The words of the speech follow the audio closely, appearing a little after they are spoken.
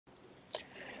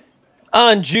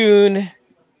On June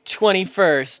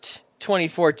 21st,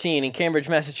 2014, in Cambridge,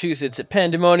 Massachusetts, at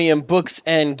Pandemonium Books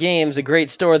and Games, a great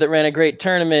store that ran a great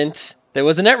tournament. There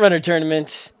was a Netrunner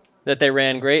tournament that they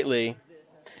ran greatly.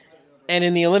 And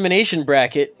in the elimination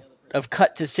bracket of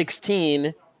cut to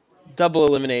 16, double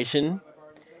elimination,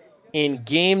 in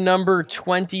game number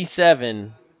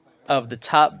 27 of the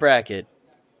top bracket,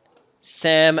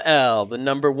 Sam L., the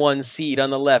number 1 seed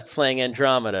on the left playing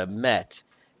Andromeda, met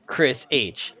Chris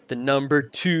H., the number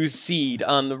 2 seed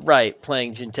on the right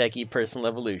playing Jinteki Personal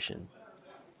Evolution.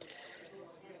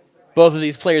 Both of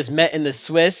these players met in the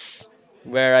Swiss,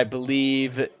 where I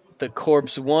believe the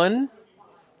Corpse won.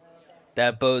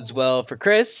 That bodes well for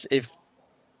Chris if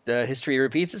the history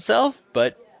repeats itself,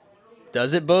 but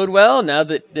does it bode well now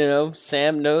that,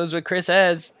 Sam knows what Chris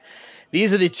has?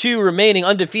 These are the two remaining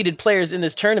undefeated players in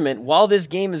this tournament. While this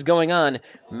game is going on,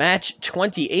 match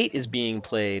 28 is being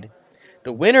played.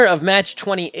 The winner of match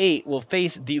 28 will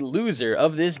face the loser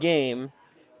of this game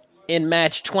in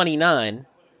match 29.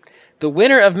 The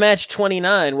winner of match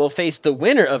 29 will face the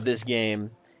winner of this game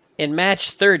in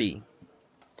match 30.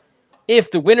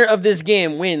 If the winner of this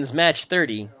game wins match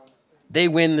 30, they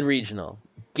win the regional.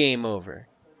 Game over.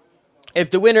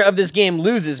 If the winner of this game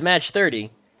loses match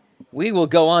 30, we will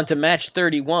go on to match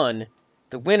 31.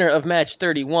 The winner of match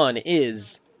 31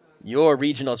 is your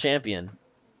regional champion.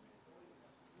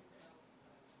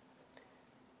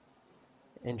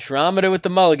 Andromeda with the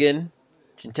mulligan.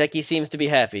 Jinteki seems to be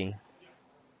happy.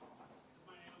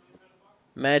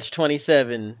 Match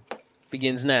 27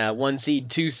 begins now. 1 seed,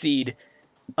 2 seed,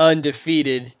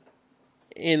 undefeated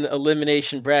in the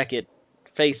elimination bracket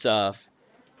face-off.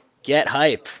 Get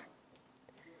hype.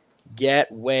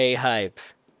 Get way hype.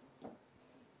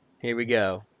 Here we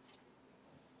go.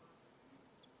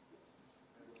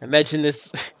 I mentioned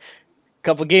this a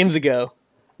couple games ago.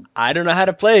 I don't know how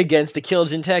to play against a kill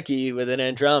Jinteki with an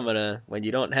Andromeda when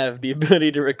you don't have the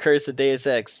ability to recurse a Deus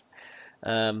Ex.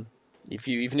 Even if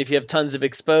you have tons of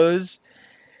expose,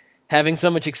 having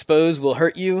so much expose will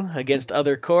hurt you against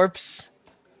other corps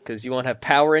because you won't have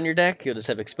power in your deck. You'll just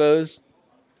have expose.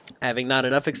 Having not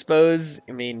enough expose,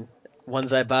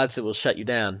 one-side bots, it will shut you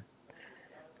down.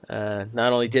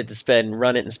 Not only did to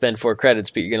run it and spend 4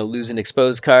 credits, but you're going to lose an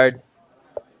exposed card.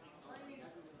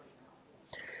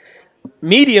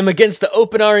 Medium against the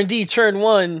open R&D turn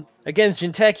 1 against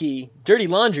Jinteki. Dirty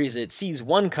Laundries it, sees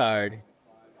 1 card.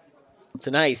 It's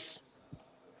an ice.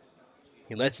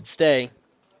 He lets it stay.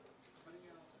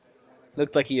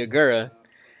 Looked like a Yagura.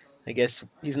 I guess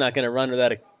he's not going to run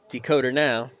without a decoder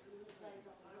now.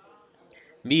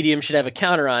 Medium should have a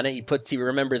counter on it. He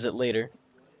remembers it later.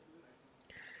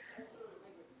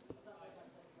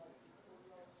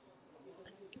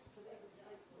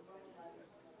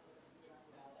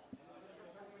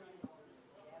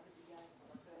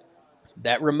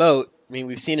 That remote,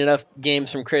 we've seen enough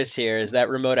games from Chris here. Is that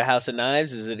remote a House of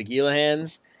Knives? Is it a Gila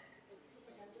Hands?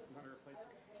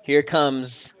 Here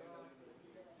comes.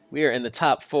 We are in the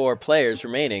top 4 players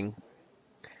remaining.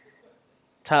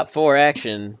 Top 4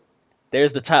 action.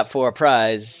 There's the top 4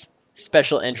 prize.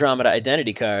 Special Andromeda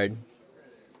identity card.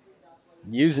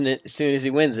 Using it as soon as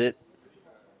he wins it.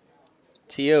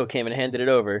 T.O. came and handed it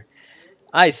over.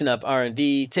 Icing up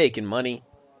R&D, taking money.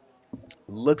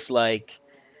 Looks like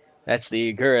that's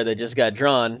the Agura that just got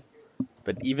drawn.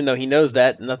 But even though he knows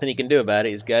that, nothing he can do about it.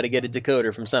 He's got to get a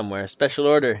decoder from somewhere. Special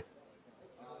order.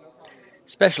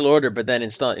 Special order, but then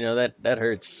install. That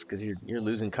hurts because you're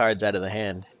losing cards out of the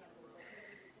hand.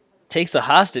 Takes a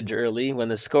hostage early when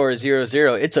the score is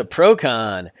 0-0. It's a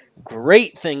Procon.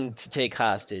 Great thing to take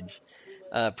hostage.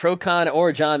 Procon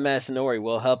or John Masanori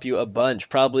will help you a bunch.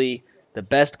 Probably the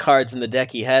best cards in the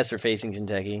deck he has for facing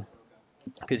Jinteki.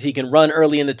 Because he can run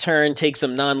early in the turn, take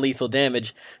some non-lethal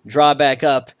damage, draw back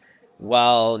up,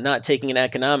 while not taking an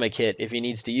economic hit if he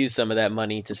needs to use some of that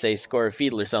money to, say, score a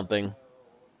fetal or something.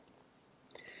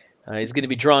 He's going to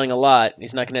be drawing a lot.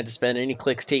 He's not going to have to spend any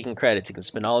clicks taking credits. He can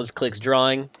spend all his clicks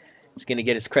drawing. He's going to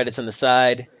get his credits on the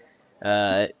side.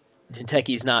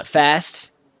 Jinteki's not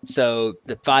fast, so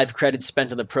the 5 credits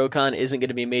spent on the Procon isn't going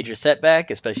to be a major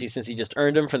setback, especially since he just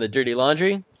earned them from the Dirty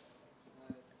Laundry.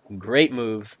 Great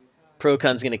move.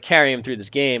 Procon's going to carry him through this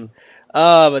game.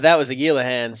 Oh, but that was a Gila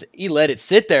Hands. He let it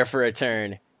sit there for a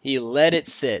turn. He let it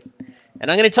sit. And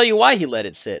I'm going to tell you why he let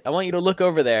it sit. I want you to look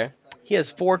over there. He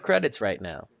has 4 credits right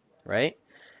now, right?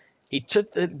 He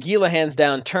took the Gila Hands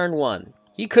down turn 1.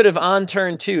 He could have on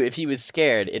turn 2 if he was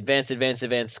scared. Advance, advance,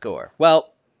 advance, score.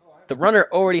 Well, the runner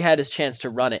already had his chance to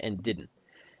run it and didn't.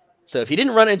 So if he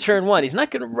didn't run it in turn 1, he's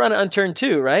not going to run it on turn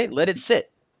 2, right? Let it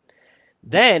sit.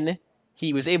 Then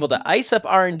he was able to ice up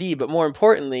R&D, but more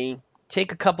importantly,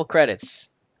 take a couple credits.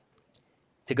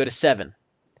 to go to 7.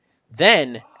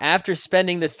 Then, after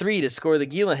spending the 3 to score the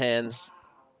Gila hands,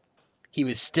 he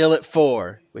was still at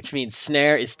 4, which means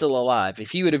Snare is still alive.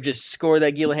 If he would have just scored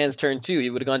that Gila hands turn 2, he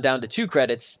would have gone down to 2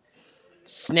 credits.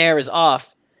 Snare is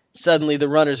off. Suddenly the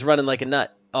runner's running like a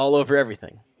nut all over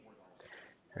everything.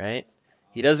 Right?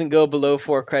 He doesn't go below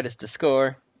 4 credits to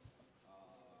score.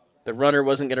 The runner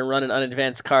wasn't going to run an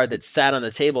unadvanced card that sat on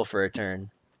the table for a turn.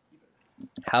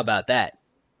 How about that?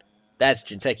 That's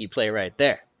Jinteki play right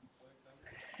there.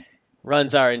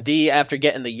 Runs R&D after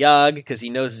getting the Yogg because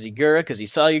he knows his Yagura, because he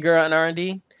saw Yagura on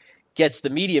R&D. Gets the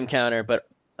medium counter, but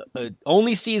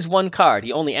only sees 1 card.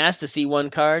 He only asks to see 1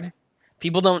 card.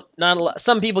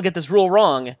 Some people get this rule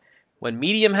wrong. When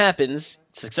medium happens,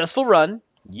 successful run,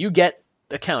 you get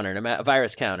a counter, a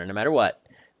virus counter, no matter what.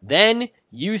 Then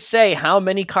you say how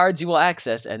many cards you will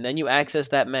access, and then you access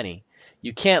that many.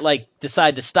 You can't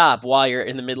decide to stop while you're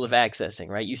in the middle of accessing,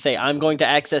 right? You say, I'm going to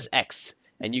access X.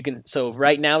 And you can, so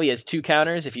right now he has 2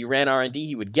 counters. If he ran R&D,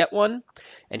 he would get 1.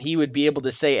 And he would be able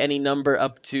to say any number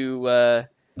up to, let's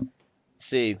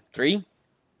see, 3?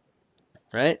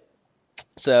 Right?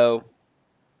 So,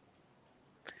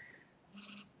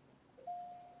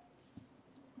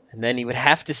 and then he would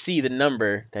have to see the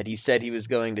number that he said he was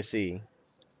going to see.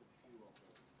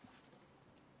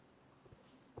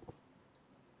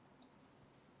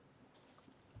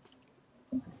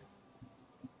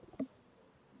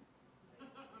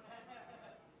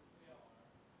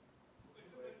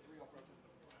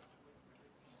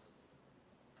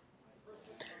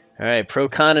 All right,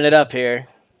 pro-conning it up here.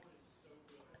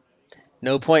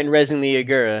 No point in resing the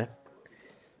Yagura.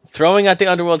 Throwing out the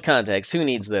Underworld Context. Who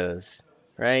needs those?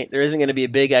 Right? There isn't going to be a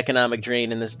big economic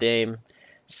drain in this game.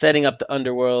 Setting up the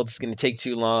Underworld is going to take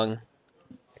too long.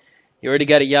 You already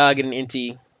got a Yogg and an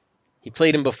Inti. He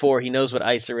played him before. He knows what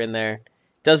ice are in there.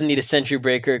 Doesn't need a Sentry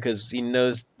Breaker because he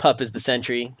knows Pup is the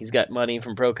Sentry. He's got money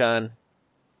from Procon.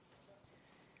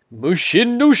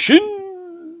 Mushin no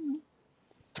Shin!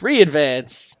 3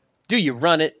 advance. Do you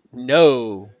run it?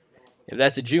 No. If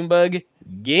that's a Junebug,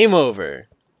 game over.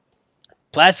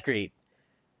 Plascrete.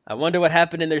 I wonder what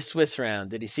happened in their Swiss round.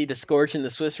 Did he see the Scorch in the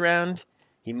Swiss round?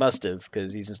 He must have,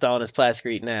 because he's installing his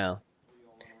Plascrete now.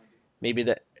 Maybe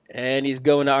that. And he's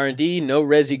going to R&D. No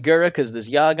Rezigura, because there's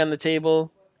Yogg on the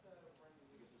table.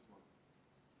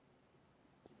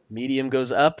 Medium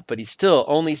goes up, but he still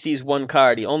only sees 1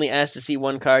 card. He only asks to see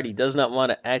 1 card. He does not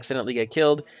want to accidentally get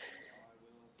killed.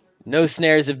 No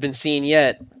snares have been seen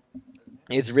yet.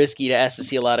 It's risky to ask to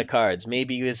see a lot of cards.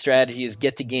 Maybe his strategy is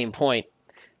get to game point,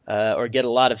 or get a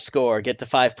lot of score, get to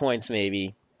 5 points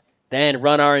maybe. Then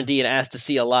run R&D and ask to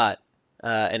see a lot,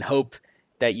 and hope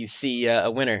that you see a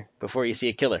winner before you see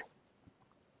a killer.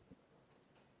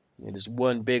 Just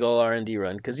one big old R&D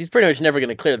run, because he's pretty much never going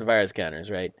to clear the virus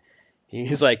counters, right?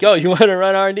 He's like, oh, you want to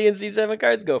run R&D and see 7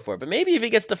 cards? Go for it. But maybe if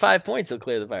he gets to 5 points, he'll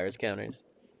clear the virus counters.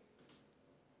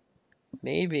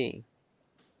 Maybe.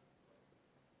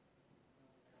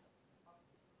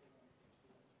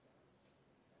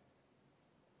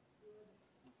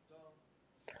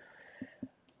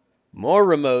 More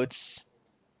remotes.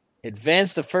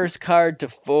 Advance the first card to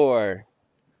 4.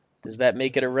 Does that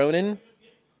make it a Ronin?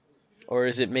 Or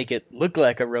does it make it look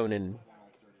like a Ronin?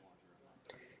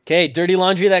 Okay, dirty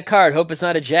laundry that card. Hope it's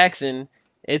not a Jackson.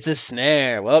 It's a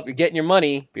Snare. Well, you're getting your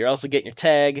money, but you're also getting your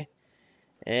tag.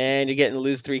 And you're getting to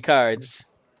lose 3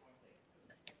 cards.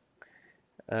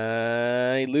 He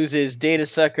loses Data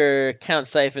Sucker, Count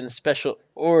Siphon, Special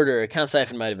Order. Count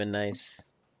Siphon might have been nice.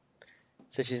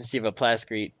 Especially since you have a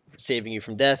Plascrete saving you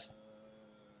from death.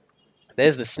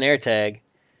 There's the Snare tag.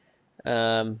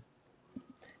 I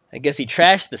guess he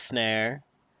trashed the Snare.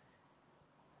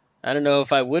 I don't know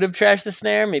if I would have trashed the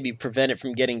Snare. Maybe prevent it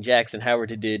from getting Jackson Howard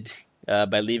who did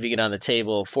by leaving it on the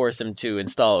table. Force him to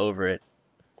install over it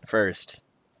first.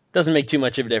 Doesn't make too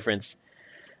much of a difference.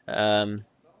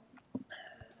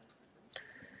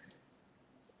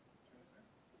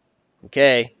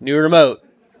 Okay, new remote.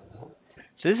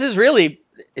 So this is really...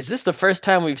 Is this the first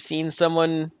time we've seen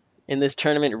someone in this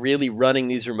tournament really running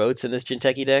these remotes in this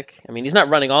Jinteki deck? I mean, he's not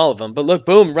running all of them, but look,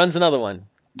 boom, runs another one.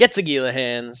 Gets a Gila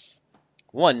hands.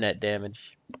 1 net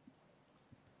damage.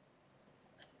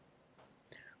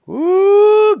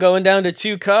 Ooh, going down to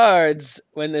 2 cards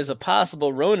when there's a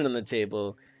possible Ronin on the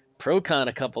table. Procon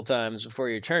a couple times before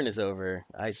your turn is over,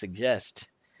 I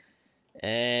suggest.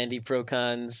 And he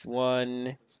Procons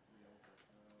 1.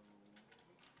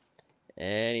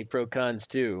 And he Procons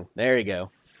 2. There you go.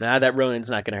 Now that Ronin's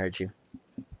not going to hurt you.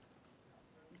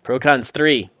 Procons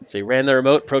 3. So he ran the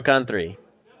remote, Procon 3.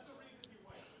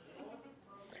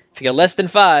 If you get less than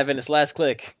 5 in his last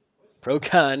click,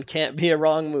 Procon can't be a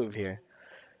wrong move here.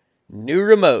 New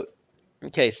remote.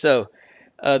 Okay, so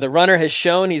the runner has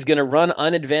shown he's going to run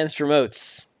unadvanced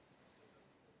remotes.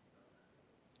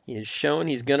 He has shown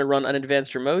he's going to run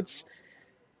unadvanced remotes.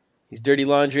 He's dirty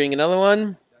laundering another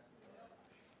one.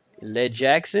 Led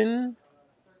Jackson.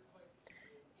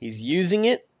 He's using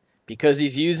it. Because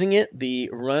he's using it, the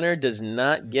runner does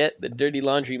not get the dirty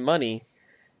laundry money.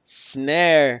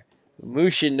 Snare.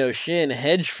 Mushin no Shin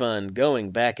hedge fund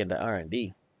going back into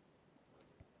R&D.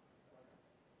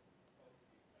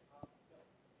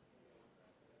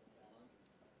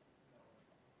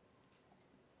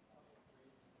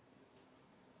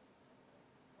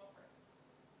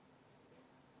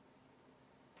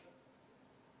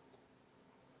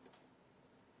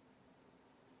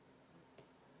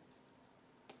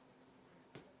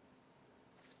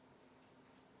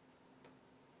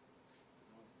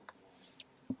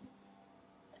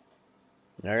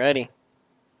 Alrighty.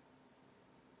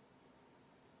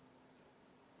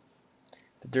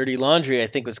 The dirty laundry, I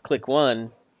think, was click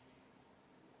 1.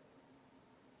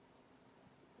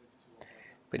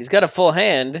 But he's got a full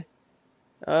hand.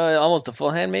 Almost a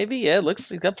full hand, maybe? Yeah, looks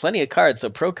he's got plenty of cards,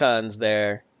 so pro-con's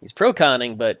there. He's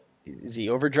pro-conning, but is he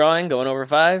overdrawing, going over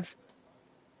 5?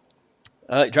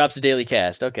 He drops the daily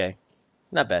cast. Okay.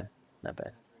 Not bad. Not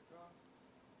bad.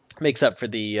 Makes up for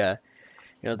the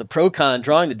the pro-con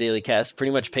drawing the daily cast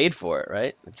pretty much paid for it,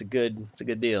 right? It's a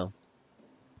good deal.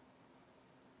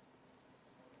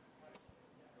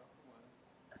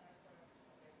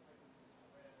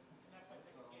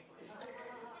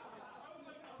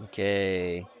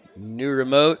 Okay. New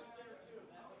remote.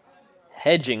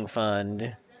 Hedging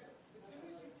fund.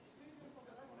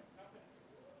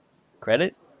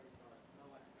 Credit?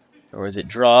 Or is it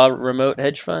draw remote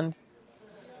hedge fund?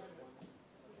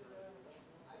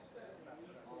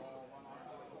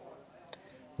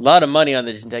 A lot of money on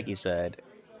the Jinteki side.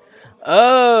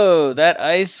 Oh, that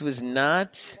ice was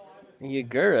not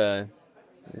Yagura.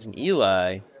 It was an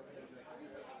Eli.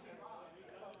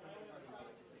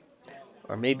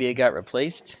 Or maybe it got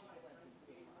replaced?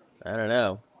 I don't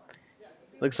know.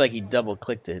 Looks like he double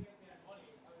clicked it.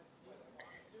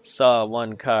 Saw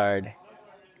one card.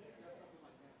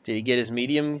 Did he get his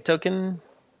medium token?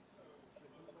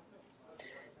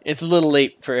 It's a little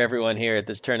late for everyone here at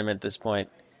this tournament at this point.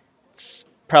 It's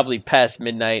probably past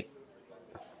midnight.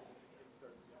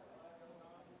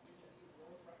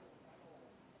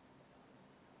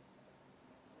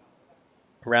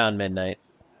 Around midnight.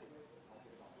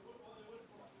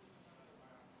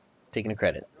 Taking a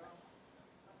credit.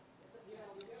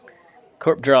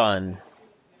 Corp drawn.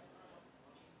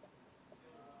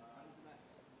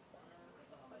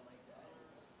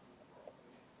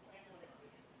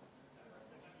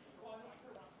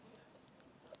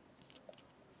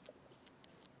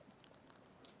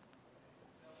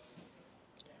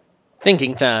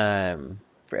 Thinking time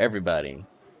for everybody.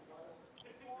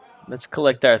 Let's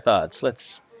collect our thoughts.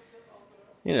 Let's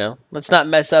not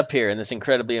mess up here in this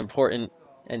incredibly important,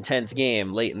 intense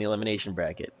game late in the elimination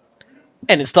bracket.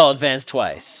 And install advance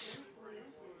twice.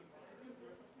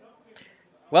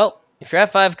 Well, if you're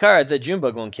at 5 cards, that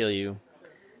Junebug won't kill you.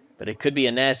 But it could be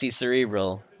a nasty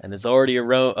Cerebral, and there's already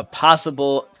a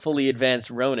possible fully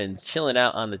advanced Ronin chilling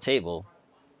out on the table.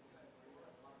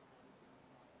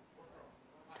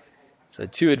 So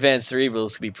 2 advanced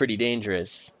Cerebrals could be pretty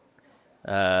dangerous.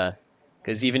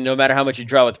 Because even no matter how much you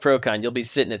draw with Procon, you'll be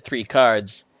sitting at 3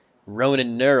 cards.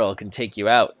 Ronin Neural can take you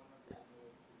out.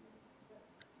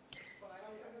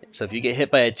 So if you get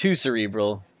hit by a 2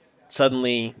 Cerebral,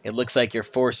 suddenly it looks like you're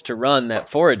forced to run that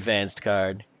 4 advanced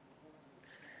card.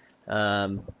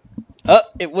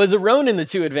 It was a Ronin, the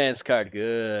 2 advanced card.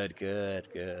 Good.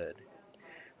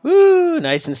 Woo,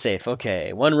 nice and safe.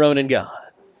 Okay, 1 Ronin gone.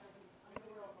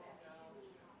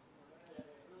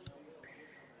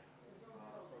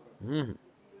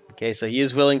 Okay, so he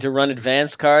is willing to run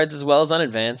advanced cards as well as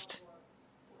unadvanced.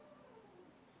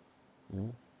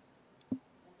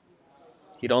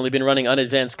 He'd only been running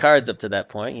unadvanced cards up to that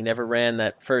point. He never ran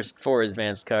that first 4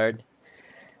 advanced card.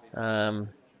 You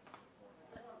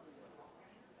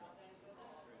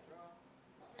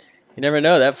never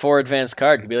know. That 4 advanced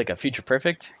card could be like a future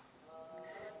perfect.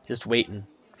 Just waiting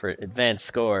for advanced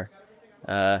score.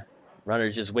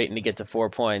 Runner's just waiting to get to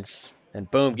 4 points. And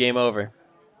boom, game over.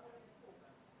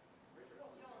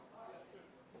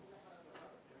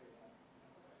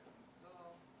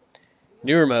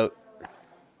 New remote.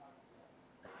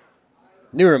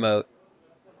 New remote.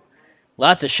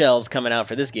 Lots of shells coming out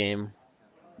for this game.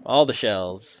 All the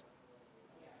shells.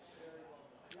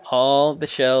 All the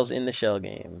shells in the shell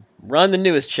game. Run the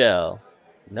newest shell.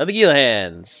 Another Gil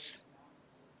Hands.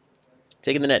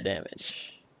 Taking the net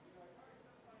damage.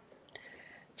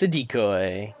 It's a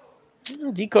decoy.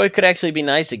 Decoy could actually be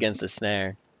nice against a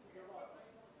snare.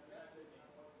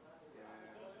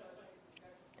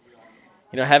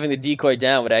 You know, having the decoy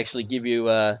down would actually give you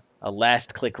a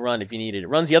last click run if you needed it.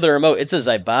 Runs the other remote. It's a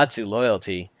Zaibatsu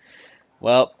loyalty.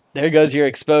 Well, there goes your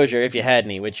exposure if you had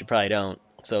any, which you probably don't.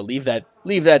 So leave that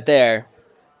there.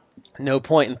 No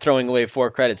point in throwing away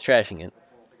 4 credits trashing it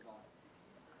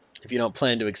if you don't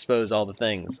plan to expose all the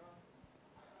things.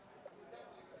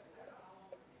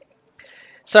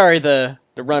 Sorry, the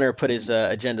runner put his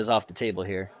agendas off the table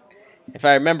here. If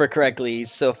I remember correctly,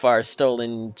 he's so far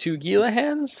stolen 2 Gila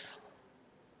hands.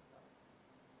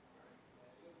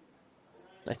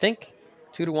 I think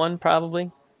 2-1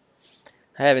 probably.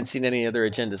 I haven't seen any other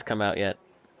agendas come out yet.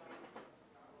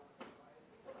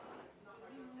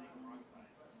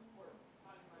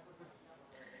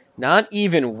 Not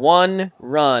even 1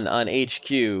 run on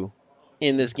HQ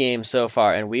in this game so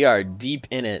far, and we are deep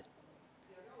in it.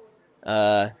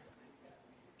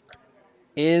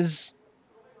 Is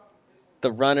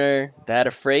the runner that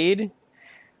afraid?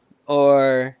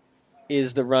 Or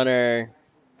is the runner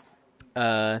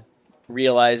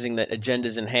realizing that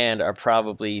agendas in hand are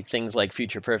probably things like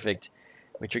Future Perfect,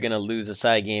 which you're going to lose a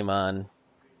side game on?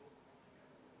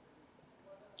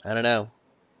 I don't know.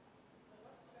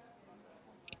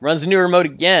 Runs a new remote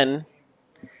again.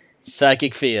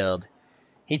 Psychic Field.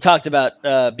 He talked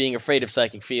about being afraid of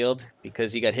Psychic Field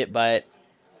because he got hit by it.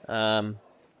 Well,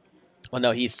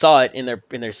 no, he saw it in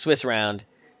their Swiss round,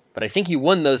 but I think he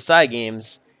won those side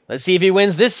games. Let's see if he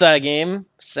wins this side game.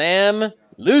 Sam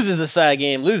loses the side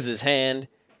game, loses his hand.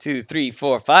 2, 3,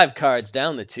 4, 5 cards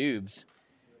down the tubes.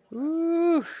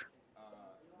 Ooh.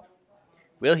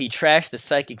 Will he trash the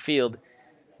Psychic Field?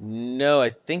 No,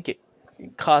 I think it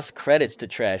costs credits to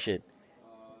trash it.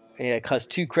 Yeah, it costs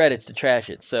 2 credits to trash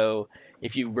it. So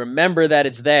if you remember that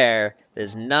it's there,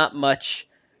 there's not much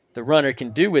the runner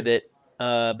can do with it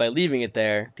by leaving it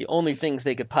there. The only things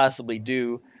they could possibly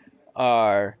do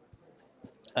are,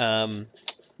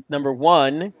 number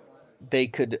 1, they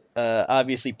could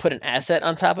obviously put an asset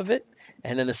on top of it,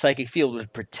 and then the Psychic Field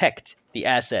would protect the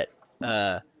asset.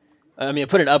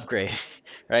 Put an upgrade,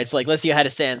 right? So like, let's say you had a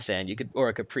Sand, or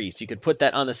a Caprice. You could put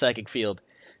that on the Psychic Field.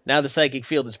 Now the Psychic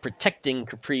Field is protecting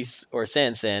Caprice or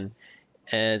Sand,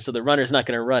 and so the runner's not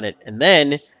going to run it. And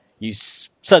then you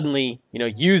suddenly,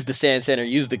 use the Sand or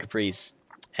use the Caprice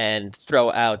and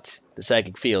throw out the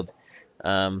Psychic Field.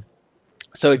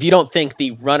 So if you don't think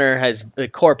the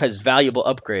Corp has valuable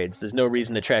upgrades, there's no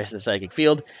reason to trash the Psychic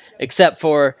Field, except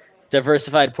for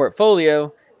Diversified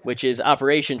Portfolio, which is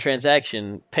Operation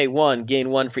Transaction. Pay 1,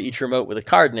 gain 1 for each remote with a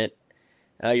card in it.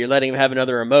 You're letting him have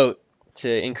another remote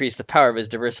to increase the power of his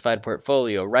Diversified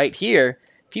Portfolio. Right here,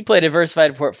 if you play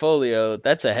Diversified Portfolio,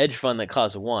 that's a hedge fund that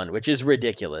costs 1, which is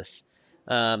ridiculous.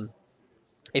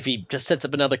 If he just sets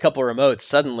up another couple remotes,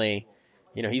 suddenly,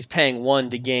 he's paying 1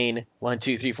 to gain 1,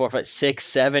 2, 3, 4, 5, 6,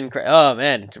 7. Oh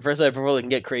man, Diversified Portfolio can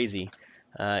get crazy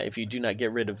if you do not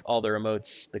get rid of all the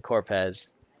remotes the Corp has.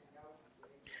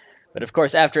 But of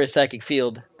course, after a Psychic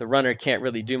Field, the runner can't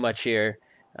really do much here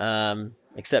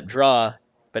except draw.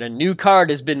 But a new card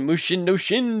has been Mushin no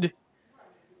Shind,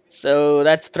 so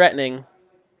that's threatening.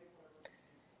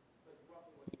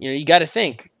 You got to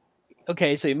think.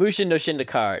 Okay, so Mushin no Shind a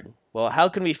card. Well, how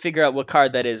can we figure out what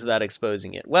card that is without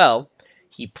exposing it? Well,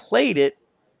 he played it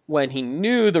when he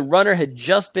knew the runner had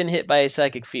just been hit by a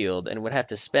Psychic Field and would have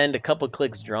to spend a couple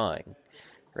clicks drawing,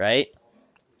 right?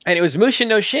 And it was Mushin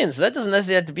no Shin, so that doesn't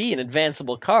necessarily have to be an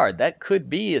advanceable card. That could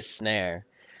be a snare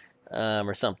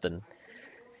or something.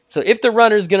 So if the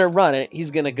runner's going to run it,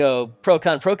 he's going to go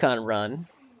pro-con run.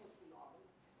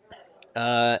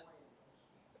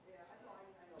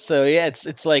 So yeah,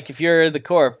 it's like if you're the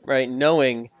Corp, right,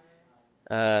 knowing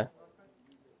the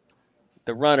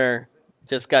runner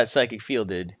just got Psychic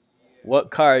Fielded,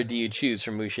 what card do you choose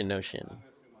from Mushin no Shin?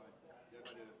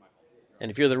 And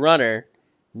if you're the runner,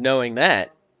 knowing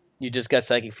that you just got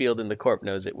Psychic Field and the Corp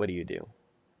knows it, what do you do?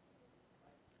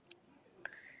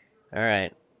 All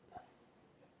right.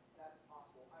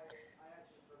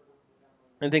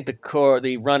 I think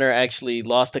the runner actually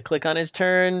lost a click on his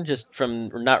turn just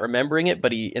from not remembering it, but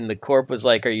the Corp was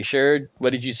like, "Are you sure? What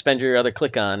did you spend your other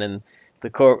click on?" And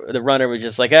the runner was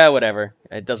just like, whatever.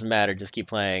 It doesn't matter. Just keep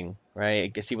playing, right? I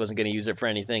guess he wasn't going to use it for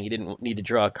anything. He didn't need to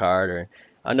draw a card, or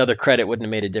another credit wouldn't have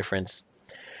made a difference.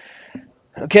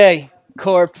 Okay,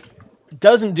 Corp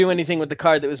doesn't do anything with the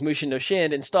card that was Mushin no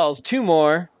Shin, installs 2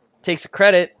 more, takes a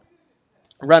credit.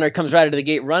 Runner comes right out of the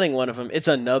gate running one of them. It's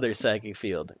another Psychic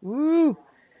Field. Woo!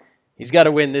 He's got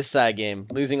to win this side game.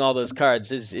 Losing all those cards,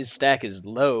 his stack is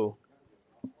low.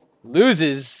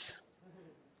 Loses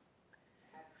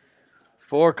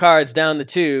 4 cards down the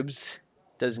tubes.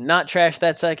 Does not trash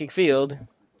that psychic field.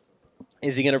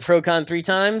 Is he going to Procon 3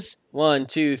 times? 1,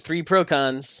 2, 3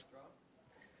 Procons.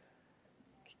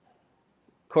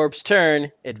 Corpse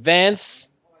turn.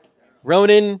 Advance.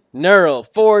 Ronin Neural.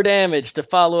 4 damage to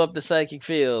follow up the psychic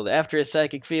field. After a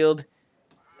psychic field,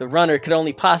 the runner could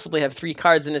only possibly have 3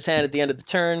 cards in his hand at the end of the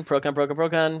turn. Procon, Procon,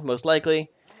 Procon, most likely.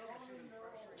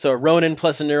 So a Ronin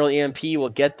plus a Neural EMP will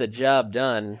get the job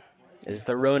done. If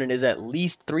the Ronin is at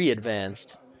least 3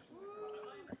 advanced.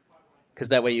 Because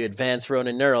that way you advance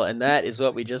Ronin Neural, and that is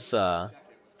what we just saw.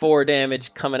 4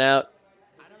 damage coming out.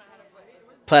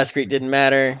 Plascrete didn't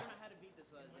matter.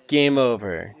 Game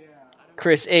over.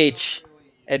 Chris H.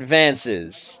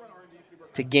 advances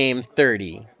to game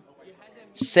 30.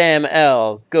 Sam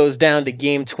L. goes down to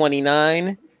game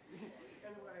 29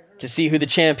 to see who the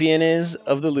champion is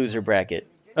of the loser bracket.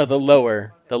 Oh, the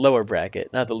lower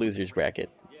bracket, not the losers bracket.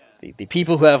 The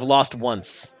people who have lost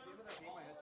once.